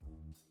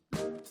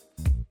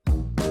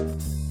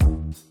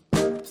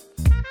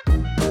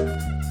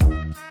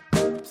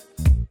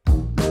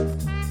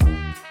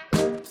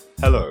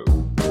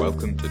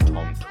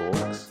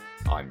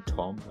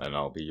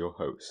I'll be your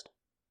host.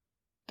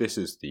 This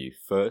is the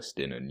first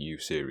in a new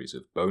series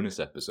of bonus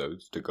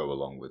episodes to go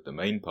along with the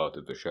main part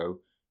of the show,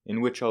 in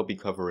which I'll be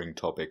covering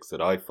topics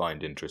that I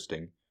find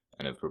interesting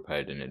and have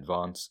prepared in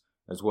advance,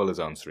 as well as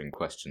answering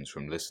questions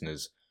from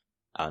listeners,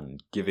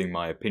 and giving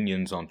my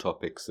opinions on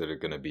topics that are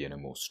going to be in a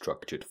more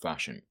structured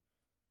fashion.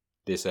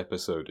 This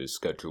episode is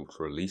scheduled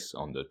for release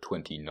on the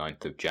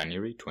 29th of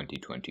January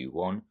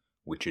 2021,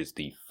 which is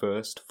the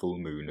first full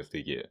moon of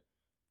the year.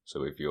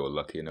 So if you're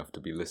lucky enough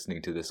to be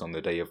listening to this on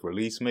the day of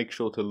release, make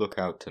sure to look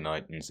out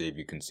tonight and see if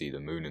you can see the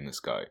moon in the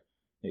sky.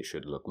 It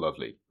should look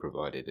lovely,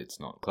 provided it's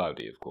not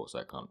cloudy. Of course,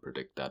 I can't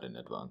predict that in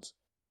advance.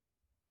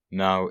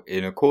 Now,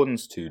 in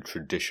accordance to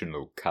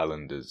traditional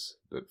calendars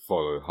that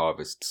follow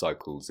harvest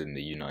cycles in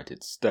the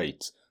United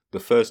States, the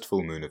first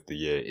full moon of the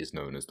year is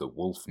known as the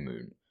wolf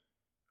moon.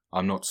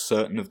 I'm not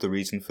certain of the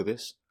reason for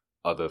this.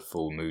 Other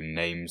full moon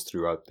names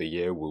throughout the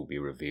year will be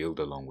revealed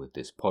along with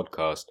this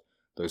podcast,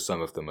 though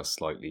some of them are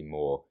slightly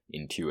more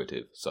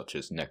intuitive, such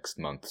as next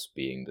month's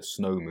being the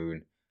snow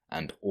moon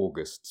and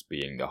August's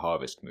being the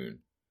harvest moon.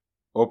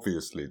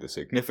 Obviously, the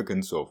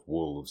significance of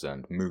wolves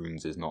and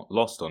moons is not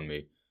lost on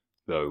me,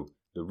 though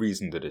the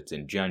reason that it's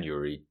in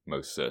January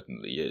most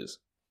certainly is.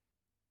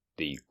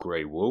 The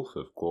grey wolf,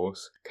 of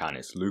course,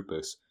 Canis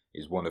lupus,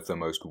 is one of the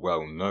most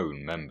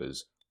well-known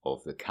members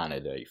of the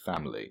Canidae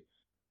family,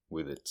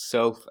 with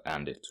itself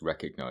and its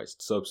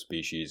recognised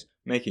subspecies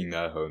making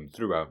their home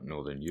throughout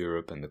northern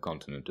Europe and the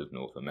continent of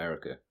North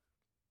America.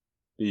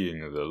 Being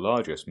the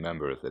largest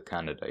member of the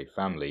Canidae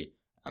family,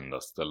 and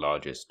thus the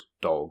largest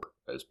dog,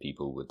 as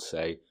people would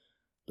say,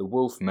 the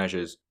wolf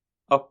measures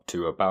up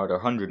to about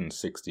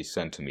 160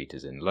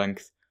 centimetres in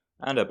length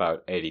and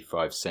about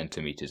 85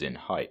 centimetres in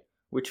height,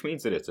 which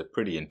means that it's a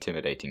pretty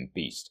intimidating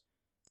beast.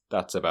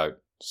 That's about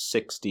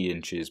 60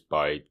 inches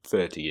by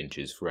 30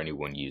 inches for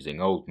anyone using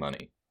old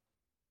money.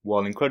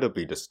 While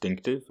incredibly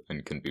distinctive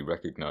and can be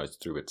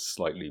recognised through its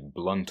slightly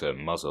blunter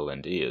muzzle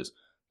and ears,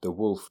 the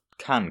wolf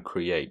can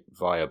create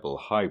viable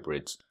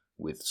hybrids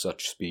with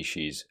such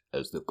species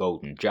as the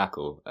golden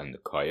jackal and the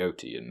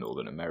coyote in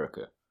Northern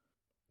America.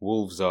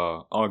 Wolves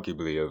are,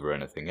 arguably over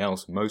anything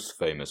else, most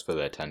famous for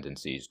their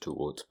tendencies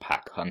towards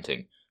pack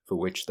hunting, for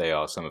which they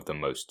are some of the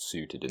most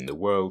suited in the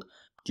world,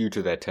 due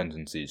to their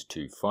tendencies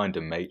to find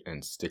a mate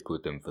and stick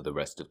with them for the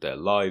rest of their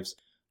lives,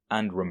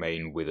 and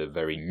remain with a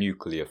very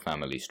nuclear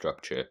family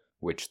structure,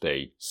 which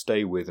they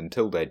stay with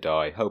until they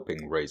die,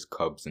 helping raise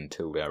cubs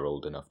until they are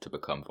old enough to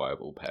become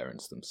viable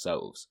parents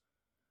themselves.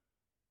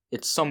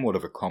 It's somewhat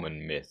of a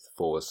common myth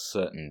for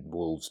certain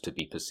wolves to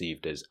be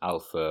perceived as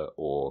alpha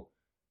or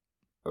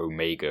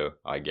omega,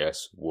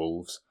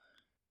 wolves,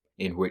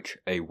 in which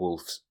a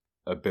wolf's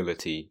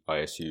ability, I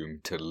assume,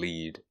 to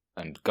lead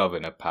and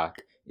govern a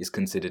pack is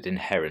considered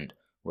inherent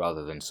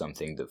rather than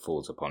something that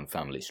falls upon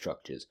family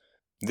structures.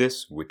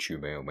 This, which you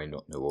may or may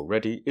not know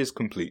already, is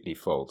completely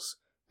false,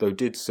 though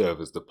did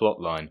serve as the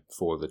plotline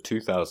for the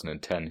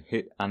 2010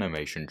 hit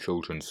animation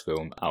children's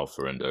film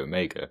Alpha and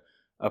Omega,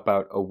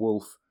 about a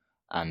wolf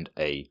and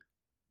a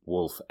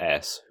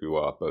wolf-ess, who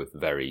are both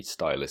very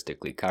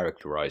stylistically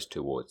characterized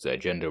towards their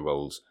gender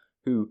roles,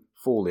 who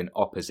fall in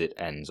opposite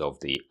ends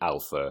of the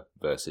alpha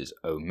versus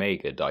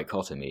omega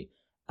dichotomy,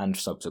 and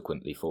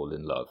subsequently fall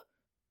in love.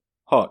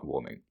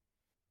 Heartwarming.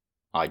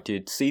 I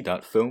did see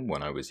that film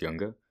when I was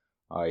younger.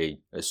 I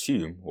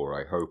assume, or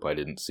I hope I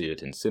didn't see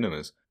it in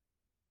cinemas.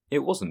 It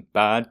wasn't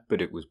bad,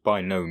 but it was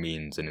by no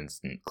means an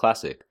instant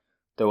classic,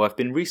 though I've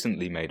been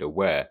recently made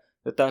aware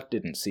that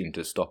didn't seem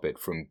to stop it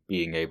from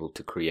being able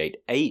to create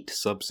 8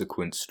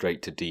 subsequent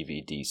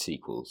straight-to-DVD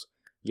sequels.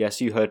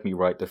 Yes, you heard me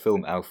right, the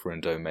film Alpha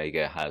and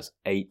Omega has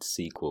 8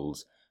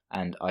 sequels,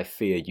 and I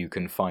fear you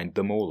can find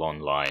them all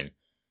online.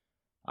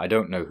 I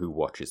don't know who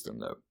watches them,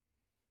 though.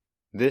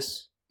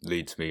 This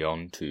leads me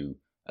on to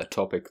a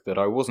topic that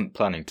I wasn't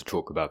planning to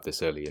talk about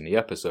this early in the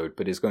episode,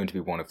 but is going to be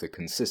one of the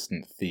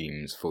consistent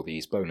themes for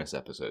these bonus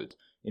episodes,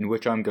 in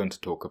which I'm going to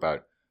talk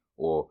about,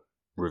 or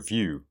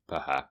review,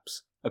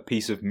 perhaps, a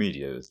piece of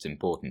media that's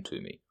important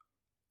to me.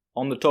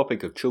 On the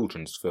topic of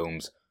children's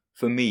films,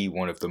 for me,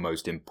 one of the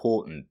most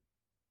important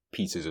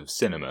pieces of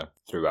cinema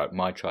throughout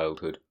my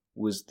childhood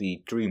was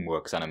the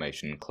DreamWorks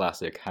animation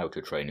classic How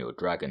to Train Your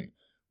Dragon,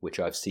 which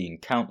I've seen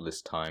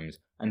countless times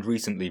and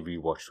recently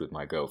rewatched with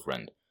my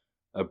girlfriend.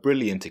 A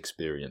brilliant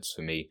experience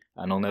for me,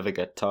 and I'll never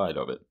get tired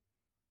of it.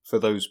 For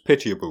those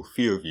pitiable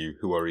few of you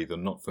who are either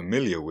not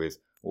familiar with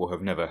or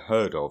have never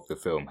heard of the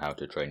film How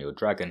to Train Your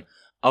Dragon,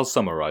 I'll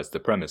summarise the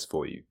premise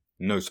for you.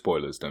 No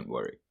spoilers, don't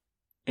worry.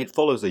 It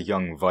follows a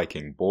young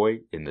Viking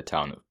boy in the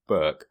town of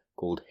Berk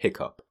called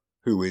Hiccup,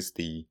 who is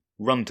the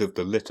runt of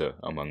the litter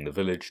among the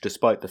village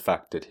despite the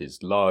fact that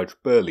his large,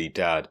 burly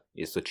dad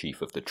is the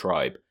chief of the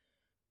tribe.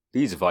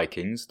 These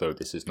Vikings, though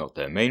this is not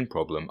their main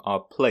problem, are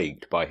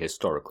plagued by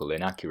historical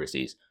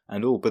inaccuracies,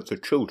 and all but the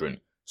children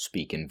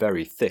speak in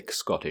very thick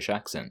Scottish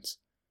accents.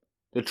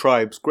 The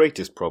tribe's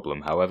greatest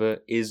problem, however,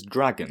 is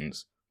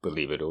dragons,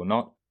 believe it or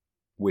not,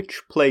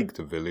 which plague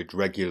the village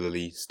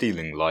regularly,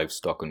 stealing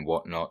livestock and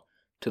whatnot,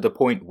 to the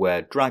point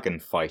where dragon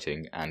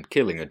fighting and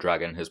killing a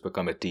dragon has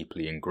become a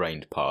deeply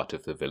ingrained part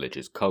of the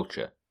village's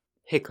culture.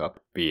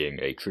 Hiccup, being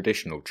a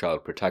traditional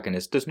child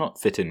protagonist, does not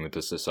fit in with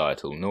the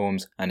societal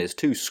norms and is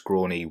too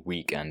scrawny,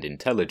 weak and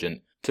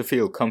intelligent to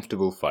feel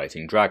comfortable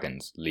fighting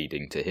dragons,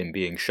 leading to him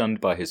being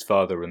shunned by his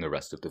father and the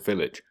rest of the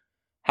village.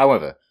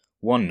 However,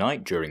 one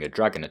night during a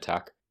dragon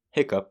attack,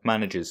 Hiccup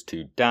manages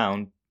to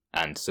down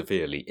and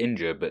severely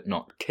injure but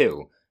not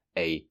kill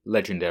a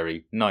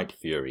legendary Night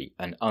Fury,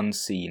 an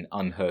unseen,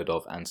 unheard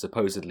of and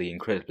supposedly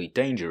incredibly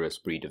dangerous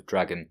breed of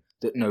dragon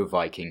that no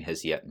Viking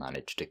has yet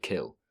managed to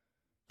kill.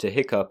 To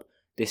Hiccup,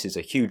 this is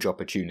a huge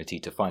opportunity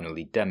to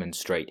finally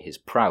demonstrate his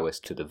prowess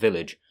to the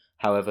village.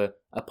 However,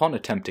 upon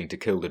attempting to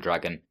kill the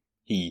dragon,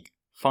 he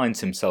finds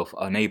himself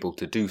unable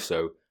to do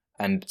so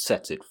and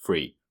sets it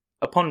free.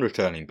 Upon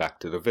returning back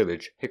to the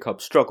village,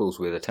 Hiccup struggles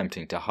with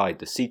attempting to hide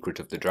the secret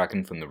of the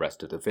dragon from the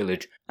rest of the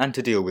village and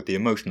to deal with the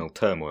emotional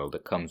turmoil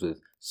that comes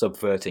with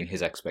subverting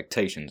his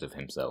expectations of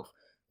himself.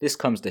 This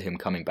comes to him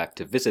coming back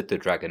to visit the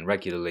dragon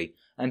regularly,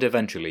 and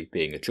eventually,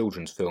 being a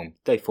children's film,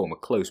 they form a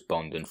close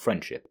bond and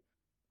friendship.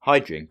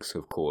 Hijinks,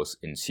 of course,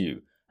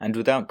 ensue, and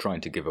without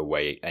trying to give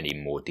away any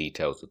more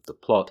details of the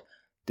plot,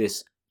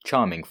 this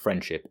charming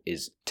friendship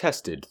is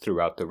tested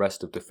throughout the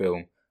rest of the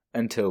film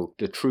until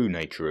the true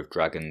nature of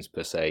dragons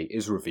per se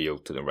is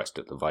revealed to the rest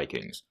of the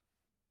Vikings.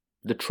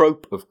 The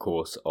trope, of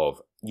course, of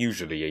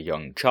usually a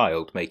young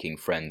child making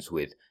friends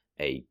with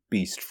a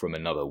beast from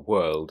another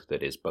world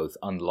that is both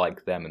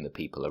unlike them and the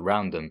people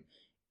around them,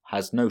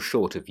 has no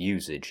short of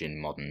usage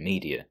in modern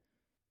media,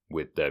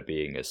 with there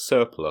being a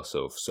surplus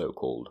of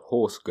so-called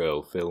horse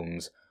girl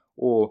films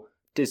or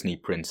Disney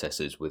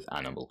princesses with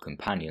animal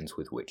companions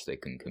with which they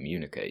can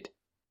communicate.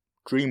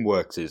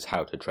 DreamWorks'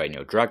 How to Train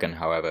Your Dragon,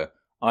 however,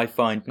 I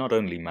find not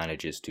only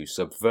manages to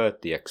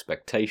subvert the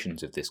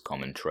expectations of this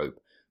common trope,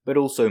 but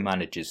also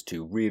manages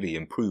to really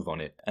improve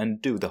on it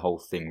and do the whole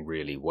thing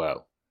really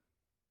well.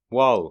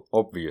 While,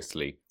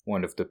 obviously,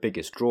 one of the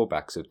biggest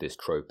drawbacks of this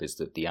trope is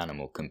that the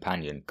animal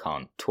companion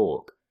can't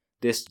talk,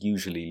 this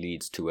usually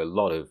leads to a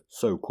lot of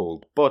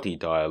so-called body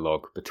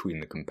dialogue between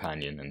the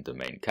companion and the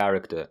main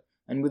character,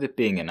 and with it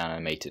being an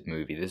animated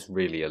movie, this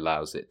really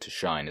allows it to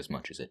shine as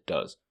much as it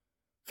does.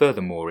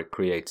 Furthermore, it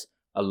creates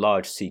a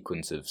large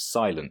sequence of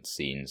silent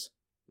scenes,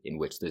 in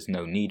which there's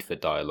no need for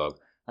dialogue,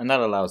 and that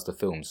allows the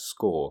film's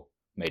score,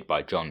 made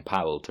by John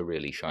Powell, to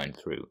really shine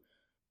through.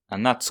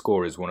 And that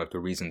score is one of the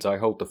reasons I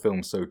hold the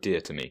film so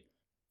dear to me.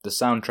 The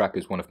soundtrack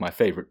is one of my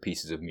favourite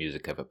pieces of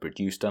music ever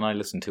produced, and I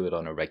listen to it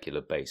on a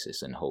regular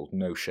basis and hold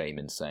no shame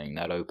in saying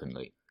that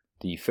openly.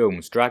 The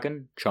film's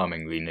dragon,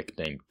 charmingly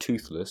nicknamed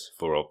Toothless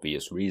for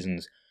obvious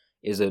reasons,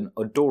 is an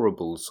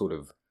adorable sort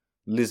of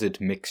lizard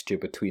mixture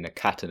between a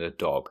cat and a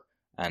dog,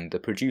 and the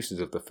producers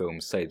of the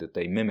film say that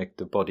they mimicked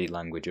the body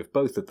language of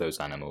both of those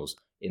animals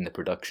in the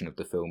production of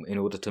the film in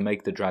order to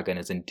make the dragon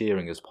as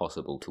endearing as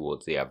possible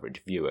towards the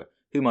average viewer,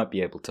 who might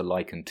be able to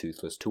liken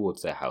Toothless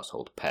towards their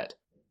household pet.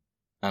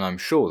 And I'm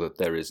sure that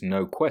there is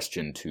no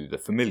question to the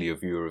familiar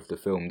viewer of the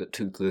film that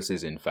Toothless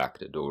is in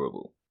fact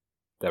adorable.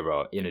 There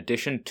are, in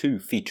addition, 2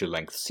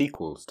 feature-length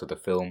sequels to the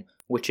film,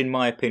 which in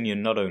my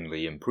opinion not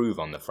only improve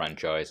on the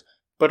franchise,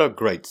 but are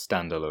great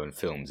standalone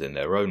films in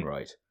their own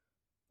right.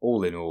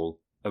 All in all,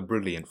 a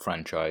brilliant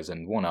franchise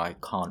and one I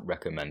can't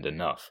recommend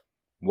enough.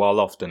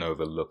 While often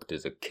overlooked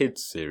as a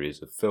kids'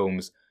 series of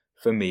films,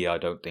 for me I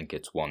don't think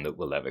it's one that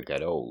will ever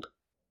get old.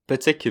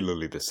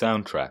 Particularly the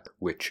soundtrack,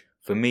 which,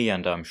 for me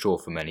and I'm sure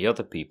for many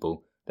other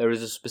people, there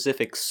is a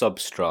specific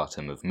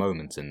substratum of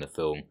moments in the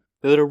film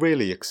that are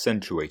really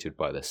accentuated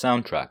by the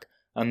soundtrack,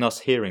 and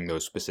thus hearing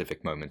those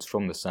specific moments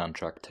from the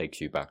soundtrack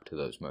takes you back to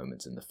those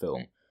moments in the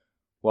film.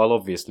 While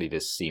obviously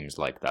this seems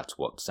like that's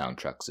what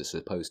soundtracks are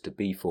supposed to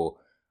be for,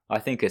 I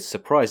think it's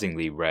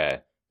surprisingly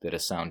rare that a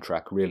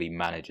soundtrack really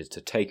manages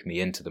to take me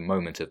into the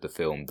moment of the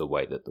film the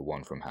way that the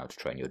one from How to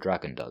Train Your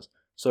Dragon does.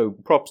 So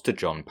props to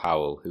John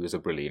Powell, who is a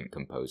brilliant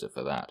composer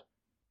for that.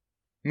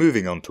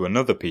 Moving on to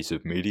another piece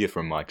of media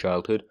from my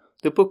childhood,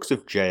 the books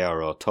of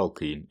J.R.R.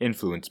 Tolkien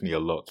influenced me a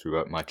lot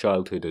throughout my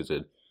childhood as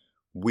a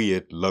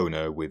weird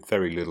loner with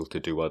very little to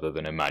do other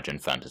than imagine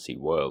fantasy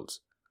worlds.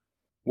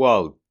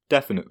 While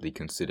definitely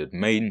considered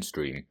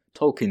mainstream,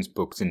 Tolkien's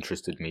books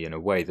interested me in a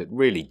way that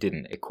really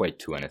didn't equate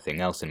to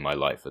anything else in my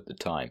life at the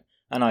time,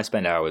 and I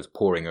spent hours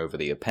poring over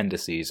the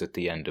appendices at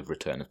the end of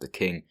Return of the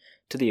King,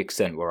 to the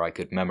extent where I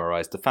could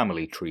memorise the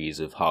family trees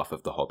of half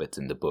of the hobbits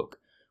in the book,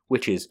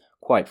 which is,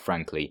 quite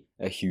frankly,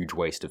 a huge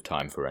waste of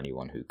time for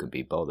anyone who can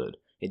be bothered.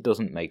 It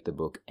doesn't make the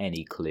book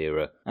any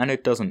clearer, and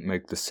it doesn't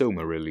make the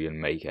Silmarillion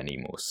make any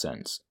more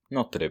sense.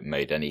 Not that it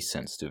made any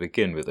sense to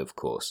begin with, of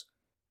course.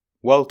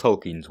 While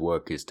Tolkien's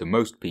work is to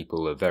most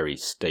people a very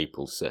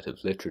staple set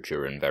of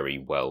literature and very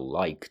well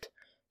liked,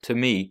 to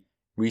me,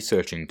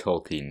 researching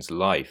Tolkien's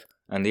life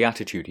and the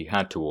attitude he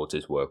had towards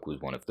his work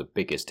was one of the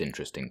biggest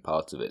interesting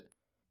parts of it.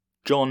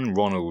 John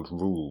Ronald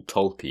Reuel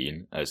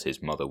Tolkien, as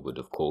his mother would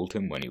have called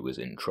him when he was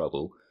in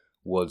trouble,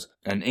 was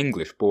an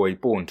English boy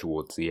born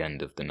towards the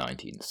end of the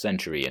 19th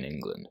century in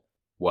England.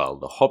 While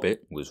The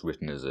Hobbit was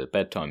written as a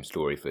bedtime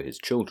story for his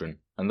children,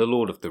 and The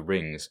Lord of the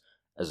Rings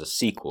as a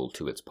sequel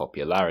to its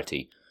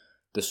popularity.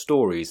 The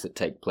stories that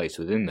take place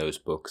within those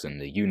books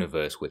and the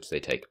universe which they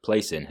take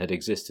place in had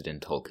existed in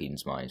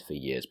Tolkien's mind for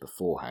years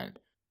beforehand.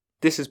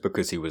 This is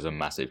because he was a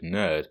massive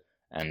nerd,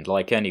 and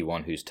like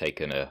anyone who's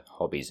taken a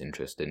hobby's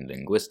interest in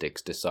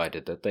linguistics,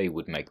 decided that they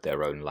would make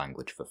their own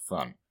language for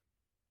fun,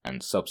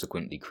 and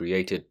subsequently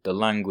created the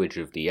language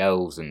of the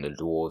elves and the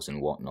dwarves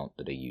and whatnot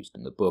that are used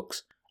in the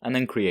books, and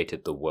then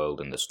created the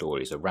world and the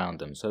stories around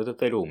them so that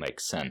they'd all make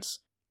sense.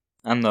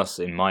 And thus,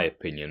 in my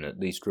opinion at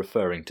least,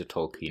 referring to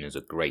Tolkien as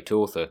a great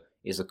author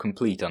is a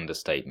complete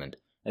understatement,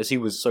 as he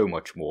was so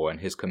much more,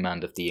 and his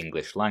command of the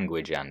English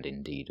language, and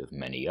indeed of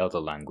many other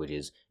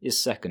languages, is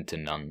second to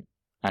none,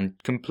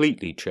 and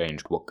completely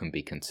changed what can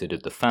be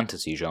considered the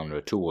fantasy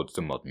genre towards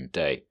the modern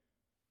day.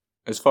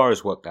 As far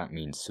as what that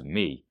means to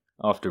me,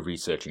 after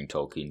researching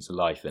Tolkien's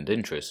life and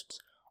interests,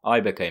 I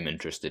became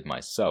interested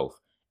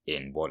myself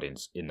in what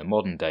is in the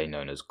modern day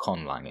known as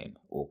conlanging,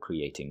 or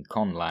creating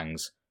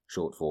conlangs,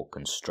 short for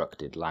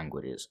constructed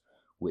languages,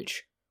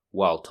 which,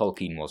 while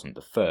Tolkien wasn't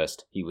the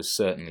first, he was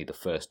certainly the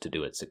first to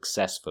do it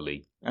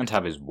successfully and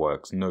have his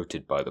works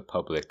noted by the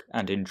public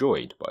and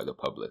enjoyed by the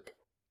public.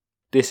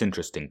 This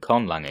interest in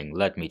conlanging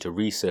led me to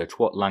research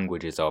what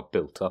languages are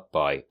built up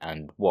by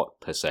and what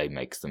per se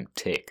makes them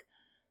tick,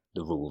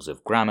 the rules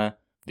of grammar,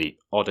 the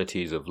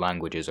oddities of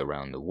languages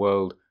around the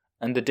world,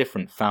 and the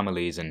different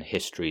families and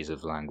histories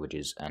of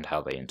languages and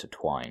how they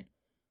intertwine.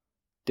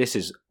 This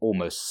is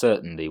almost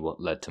certainly what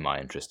led to my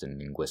interest in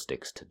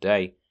linguistics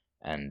today,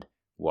 and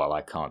while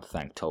I can't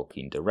thank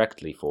Tolkien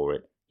directly for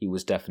it, he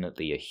was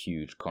definitely a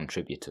huge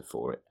contributor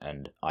for it,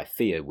 and I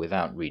fear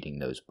without reading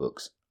those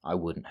books, I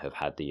wouldn't have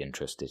had the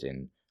interest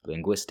in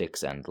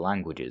linguistics and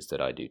languages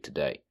that I do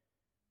today.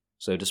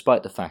 So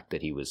despite the fact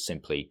that he was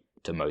simply,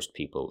 to most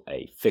people,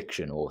 a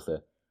fiction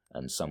author,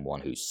 and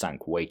someone who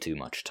sank way too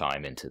much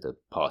time into the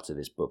parts of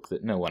his book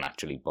that no one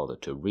actually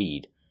bothered to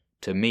read,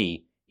 to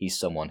me, he's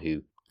someone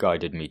who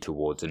guided me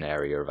towards an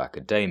area of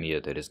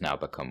academia that has now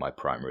become my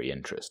primary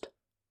interest.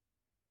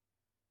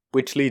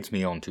 Which leads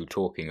me on to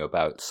talking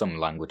about some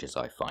languages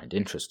I find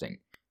interesting.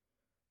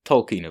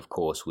 Tolkien, of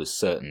course, was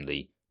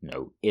certainly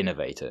no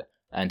innovator,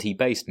 and he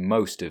based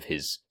most of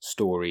his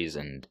stories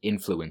and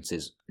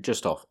influences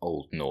just off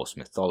Old Norse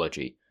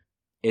mythology.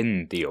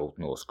 In the Old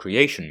Norse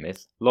creation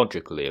myth,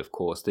 logically of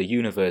course, the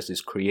universe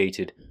is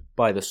created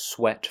by the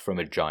sweat from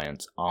a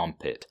giant's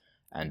armpit,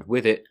 and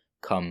with it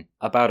come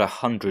about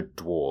 100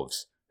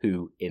 dwarves,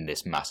 who, in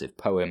this massive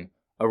poem,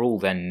 are all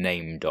then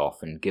named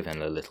off and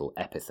given a little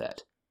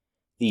epithet.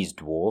 These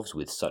dwarves,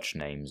 with such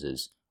names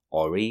as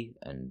Ori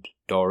and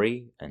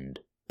Dori and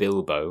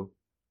Bilbo,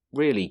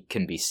 really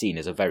can be seen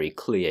as a very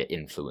clear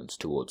influence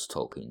towards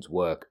Tolkien's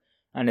work,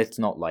 and it's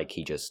not like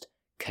he just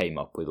came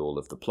up with all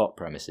of the plot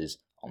premises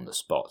on the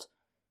spot.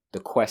 The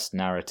quest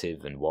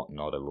narrative and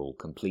whatnot are all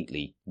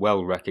completely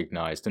well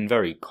recognised and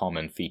very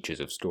common features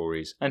of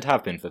stories, and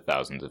have been for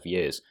thousands of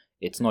years.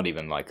 It's not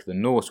even like the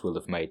Norse will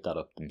have made that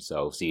up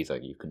themselves either.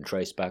 You can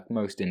trace back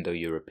most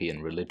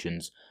Indo-European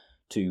religions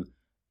to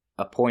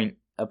a point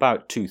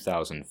about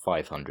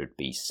 2500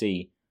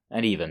 BC,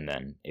 and even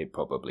then it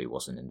probably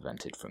wasn't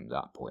invented from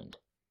that point.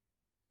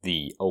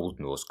 The Old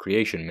Norse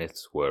creation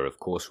myths were of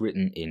course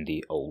written in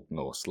the Old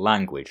Norse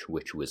language,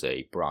 which was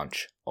a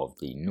branch of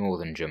the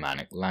Northern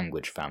Germanic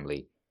language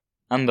family,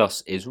 and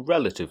thus is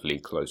relatively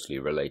closely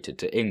related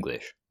to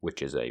English,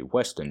 which is a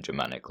Western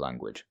Germanic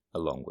language,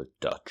 along with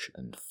Dutch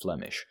and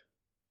Flemish.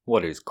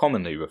 What is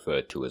commonly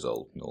referred to as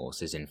Old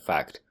Norse is in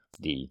fact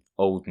the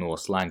Old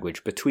Norse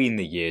language between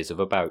the years of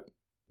about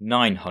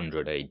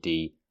 900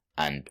 AD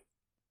and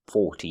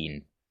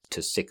 14 to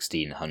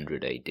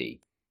 1600 AD.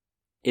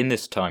 In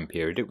this time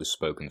period it was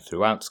spoken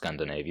throughout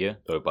Scandinavia,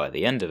 though by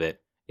the end of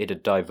it, it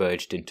had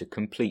diverged into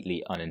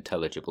completely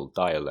unintelligible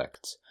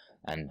dialects,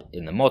 and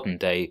in the modern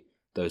day,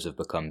 those have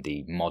become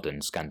the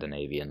modern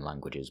Scandinavian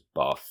languages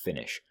bar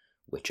Finnish,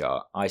 which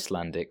are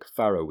Icelandic,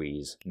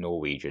 Faroese,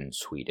 Norwegian,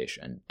 Swedish,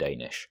 and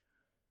Danish.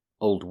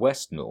 Old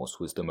West Norse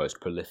was the most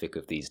prolific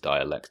of these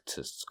dialects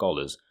as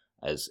scholars,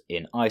 as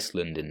in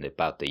Iceland in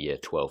about the year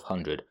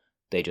 1200,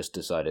 they just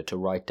decided to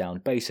write down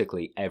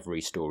basically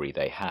every story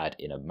they had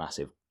in a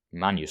massive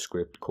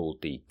manuscript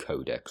called the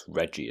Codex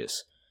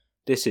Regius.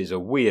 This is a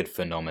weird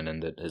phenomenon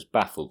that has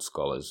baffled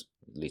scholars,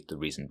 at least the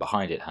reason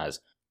behind it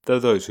has, though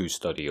those who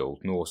study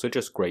Old Norse are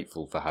just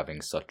grateful for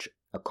having such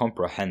a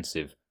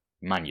comprehensive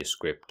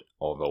manuscript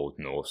of Old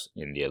Norse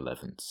in the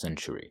 11th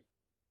century.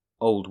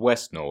 Old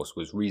West Norse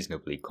was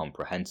reasonably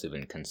comprehensive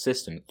and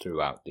consistent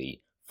throughout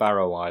the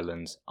Faroe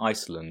Islands,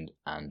 Iceland,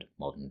 and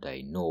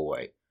modern-day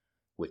Norway,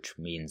 which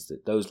means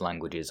that those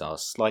languages are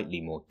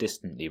slightly more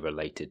distantly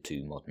related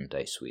to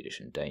modern-day Swedish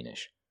and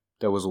Danish.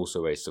 There was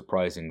also a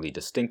surprisingly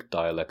distinct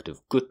dialect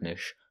of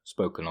Gutnish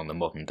spoken on the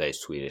modern-day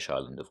Swedish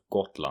island of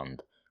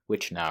Gotland,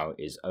 which now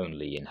is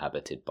only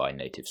inhabited by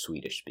native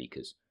Swedish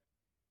speakers.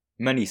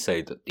 Many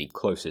say that the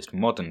closest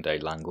modern-day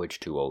language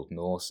to Old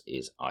Norse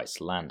is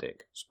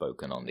Icelandic,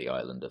 spoken on the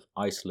island of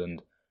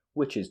Iceland,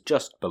 which is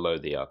just below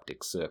the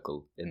Arctic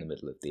Circle in the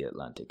middle of the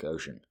Atlantic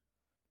Ocean.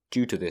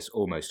 Due to this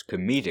almost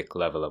comedic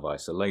level of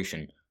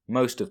isolation,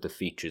 most of the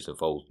features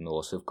of Old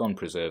Norse have gone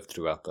preserved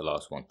throughout the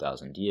last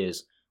 1,000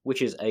 years,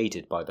 which is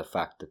aided by the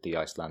fact that the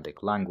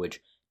Icelandic language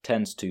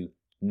tends to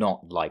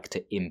not like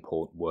to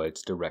import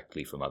words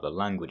directly from other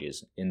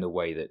languages in the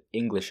way that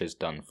English has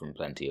done from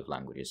plenty of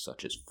languages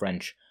such as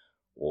French,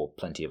 or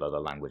plenty of other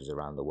languages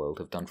around the world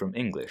have done from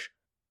English.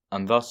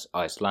 And thus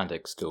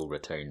Icelandic still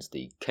retains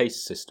the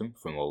case system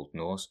from Old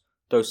Norse,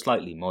 though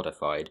slightly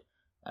modified,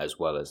 as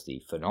well as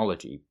the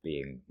phonology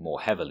being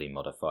more heavily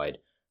modified,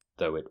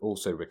 though it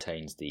also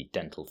retains the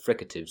dental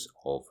fricatives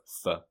of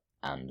th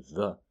and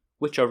the,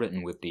 which are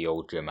written with the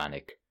Old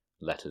Germanic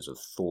letters of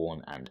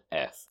thorn and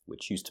f,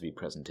 which used to be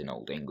present in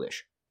Old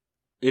English.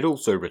 It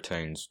also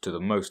retains, to the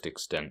most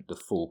extent, the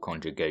full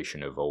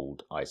conjugation of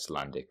Old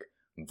Icelandic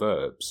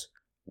verbs,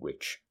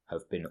 which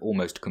have been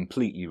almost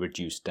completely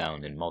reduced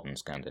down in modern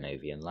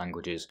Scandinavian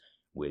languages,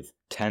 with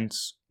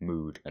tense,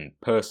 mood, and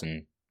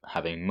person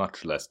having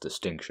much less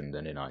distinction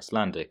than in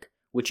Icelandic,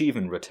 which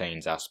even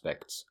retains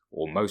aspects,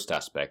 or most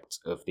aspects,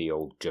 of the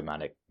Old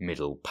Germanic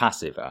middle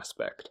passive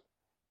aspect.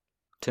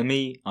 To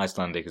me,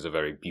 Icelandic is a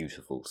very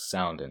beautiful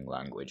sounding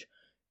language,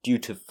 due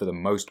to, for the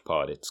most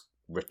part, its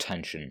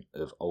retention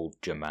of Old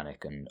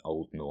Germanic and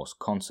Old Norse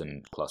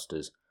consonant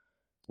clusters,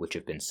 which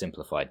have been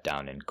simplified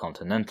down in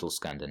continental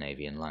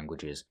Scandinavian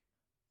languages.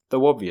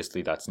 Though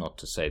obviously that's not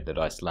to say that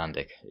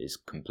Icelandic is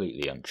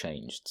completely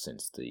unchanged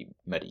since the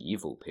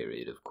medieval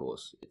period, of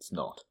course, it's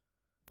not.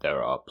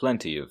 There are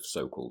plenty of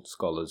so-called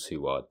scholars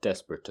who are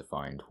desperate to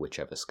find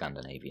whichever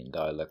Scandinavian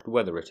dialect,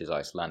 whether it is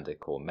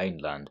Icelandic or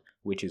mainland,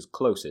 which is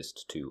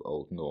closest to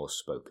Old Norse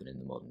spoken in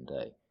the modern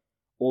day.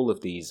 All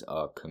of these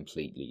are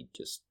completely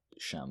just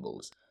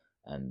shambles,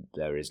 and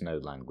there is no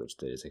language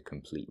that is a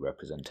complete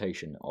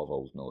representation of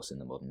Old Norse in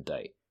the modern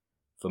day.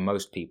 For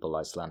most people,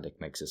 Icelandic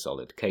makes a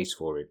solid case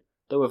for it,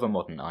 though if a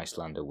modern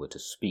Icelander were to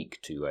speak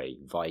to a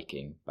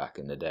Viking back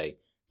in the day,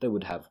 they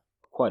would have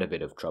quite a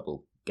bit of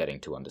trouble getting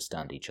to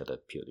understand each other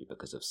purely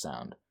because of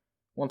sound.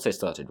 Once they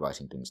started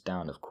writing things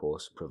down, of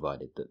course,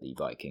 provided that the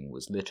Viking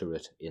was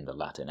literate in the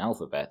Latin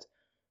alphabet,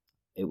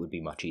 it would be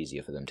much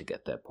easier for them to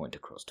get their point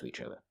across to each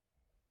other.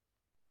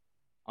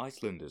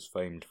 Iceland is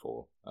famed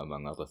for,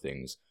 among other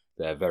things,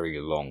 their very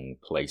long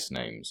place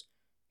names.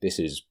 This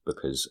is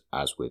because,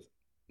 as with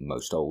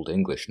most Old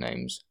English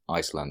names,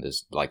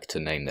 Icelanders like to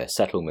name their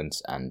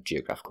settlements and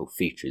geographical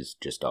features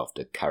just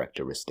after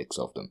characteristics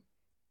of them.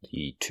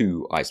 The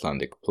two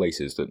Icelandic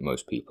places that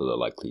most people are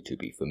likely to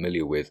be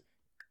familiar with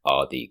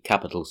are the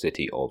capital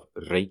city of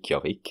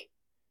Reykjavik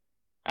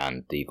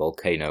and the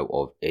volcano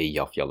of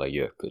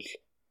Eyjafjallajökull,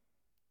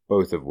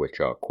 both of which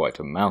are quite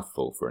a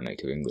mouthful for a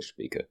native English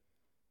speaker.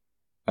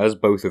 As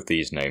both of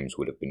these names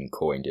would have been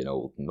coined in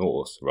Old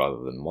Norse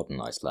rather than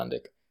modern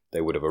Icelandic,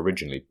 they would have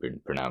originally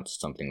been pronounced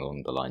something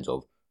along the lines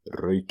of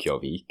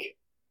Reykjavik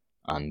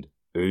and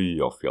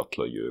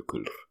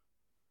Eyjafjallajökull,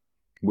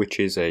 which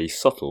is a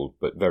subtle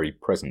but very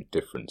present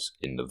difference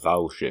in the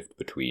vowel shift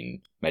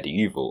between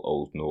medieval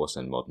Old Norse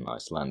and modern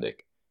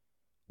Icelandic.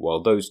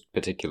 While those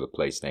particular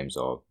place names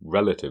are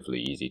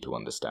relatively easy to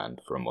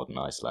understand for a modern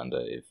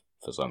Icelander if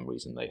for some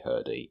reason they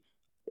heard a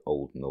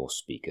Old Norse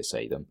speaker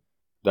say them,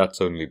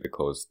 that's only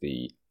because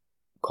the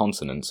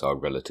consonants are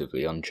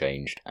relatively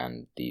unchanged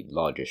and the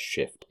largest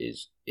shift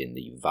is in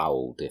the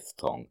vowel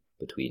diphthong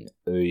between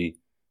ö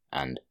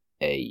and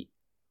a,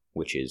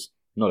 which is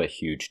not a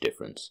huge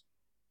difference.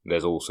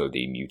 There's also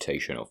the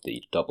mutation of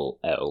the double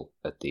L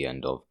at the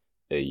end of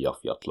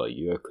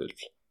Eyjafjallajökull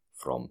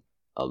from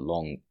a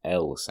long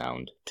L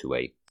sound to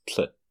a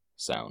tl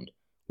sound,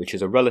 which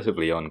is a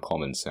relatively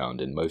uncommon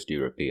sound in most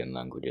European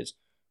languages,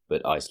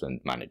 but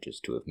Iceland manages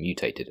to have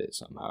mutated it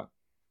somehow.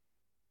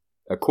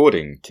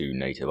 According to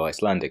native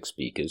Icelandic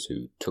speakers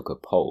who took a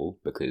poll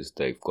because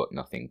they've got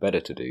nothing better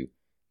to do,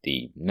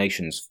 the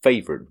nation's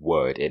favourite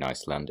word in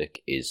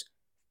Icelandic is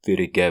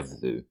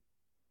fyrirgefðu,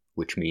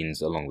 which means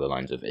along the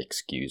lines of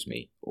excuse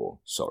me or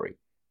sorry,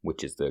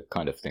 which is the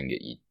kind of thing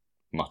that you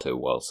mutter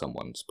while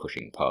someone's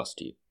pushing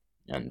past you,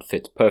 and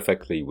fits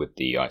perfectly with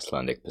the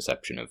Icelandic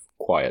perception of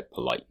quiet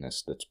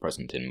politeness that's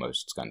present in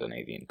most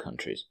Scandinavian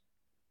countries.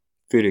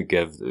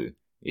 Fyrirgefðu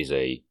is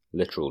a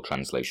literal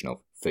translation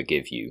of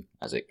forgive you,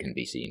 as it can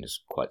be seen as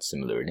quite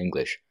similar in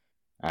English,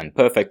 and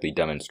perfectly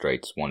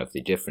demonstrates one of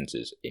the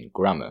differences in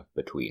grammar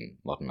between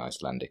modern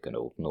Icelandic and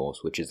Old Norse,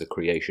 which is the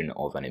creation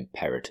of an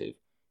imperative,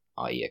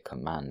 i.e. a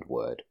command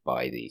word,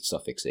 by the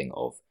suffixing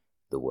of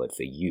the word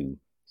for you,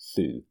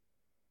 thu,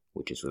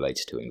 which is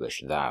related to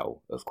English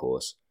thou, of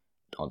course,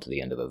 onto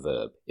the end of a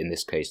verb. In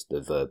this case,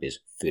 the verb is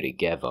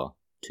fyrirgefa,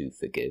 to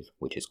forgive,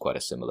 which is quite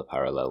a similar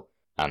parallel,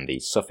 and the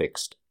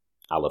suffixed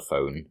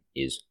allophone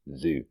is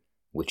thu,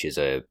 which is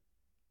a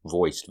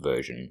voiced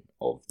version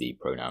of the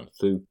pronoun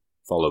thu,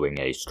 following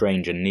a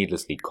strange and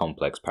needlessly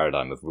complex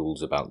paradigm of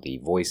rules about the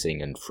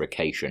voicing and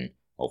frication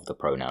of the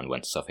pronoun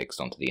when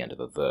suffixed onto the end of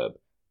a verb.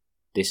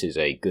 This is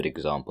a good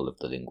example of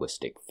the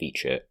linguistic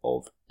feature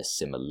of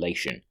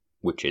assimilation,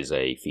 which is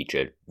a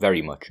feature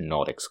very much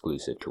not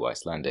exclusive to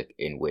Icelandic,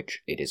 in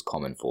which it is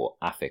common for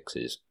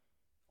affixes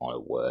on a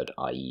word,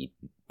 i.e.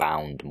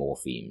 bound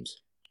morphemes,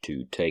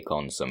 to take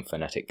on some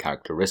phonetic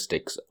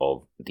characteristics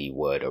of the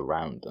word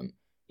around them.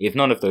 If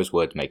none of those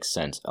words make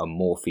sense, a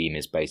morpheme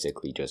is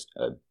basically just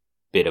a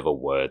bit of a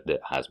word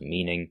that has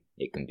meaning.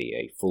 It can be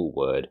a full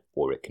word,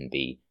 or it can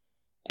be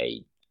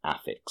a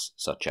affix,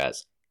 such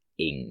as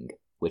ing,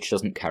 which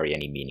doesn't carry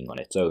any meaning on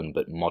its own,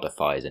 but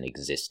modifies an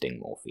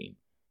existing morpheme.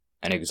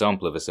 An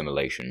example of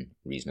assimilation,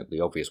 reasonably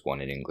obvious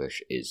one in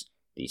English, is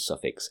the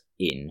suffix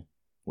in,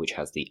 which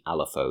has the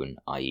allophone,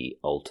 i.e.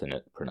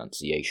 alternate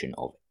pronunciation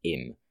of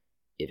im,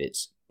 if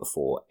it's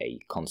before a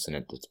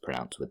consonant that's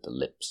pronounced with the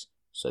lips.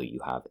 So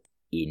you have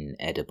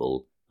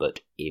inedible,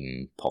 but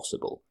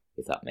impossible,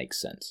 if that makes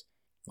sense.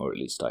 Or at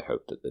least I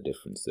hope that the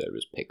difference there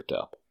is picked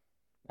up.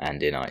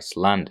 And in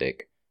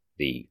Icelandic,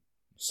 the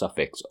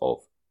suffix of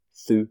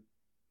thu,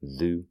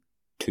 thu,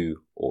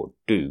 tu, or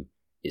du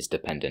is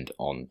dependent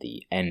on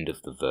the end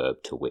of the verb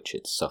to which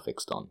it's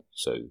suffixed on.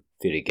 So,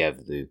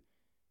 fyrirgefðu,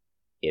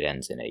 it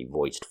ends in a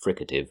voiced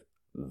fricative,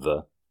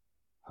 the.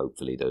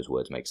 Hopefully those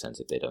words make sense.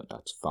 If they don't,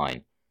 that's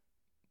fine.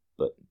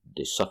 But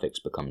the suffix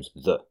becomes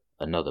the,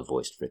 another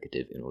voiced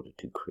fricative, in order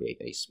to create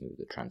a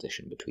smoother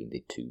transition between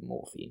the two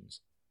morphemes.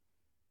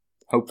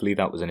 Hopefully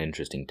that was an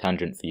interesting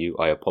tangent for you.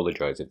 I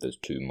apologise if there's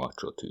too much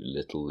or too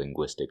little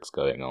linguistics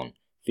going on.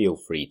 Feel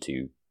free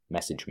to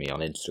message me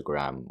on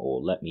Instagram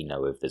or let me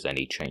know if there's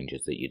any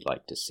changes that you'd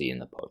like to see in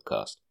the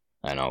podcast,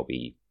 and I'll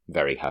be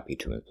very happy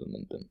to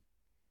implement them.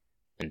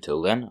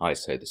 Until then, I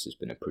say this has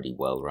been a pretty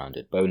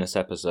well-rounded bonus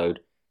episode.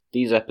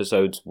 These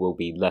episodes will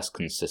be less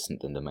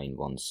consistent than the main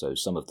ones, so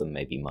some of them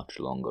may be much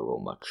longer or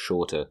much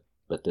shorter,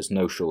 but there's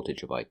no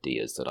shortage of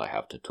ideas that I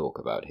have to talk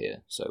about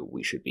here, so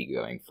we should be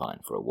going fine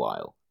for a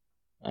while.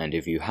 And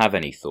if you have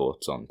any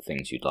thoughts on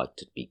things you'd like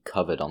to be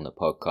covered on the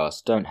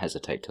podcast, don't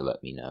hesitate to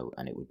let me know,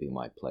 and it would be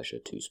my pleasure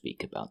to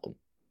speak about them.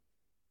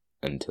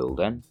 Until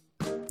then,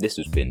 this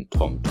has been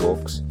Tom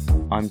Talks.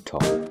 I'm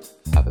Tom.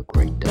 Have a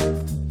great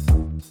day.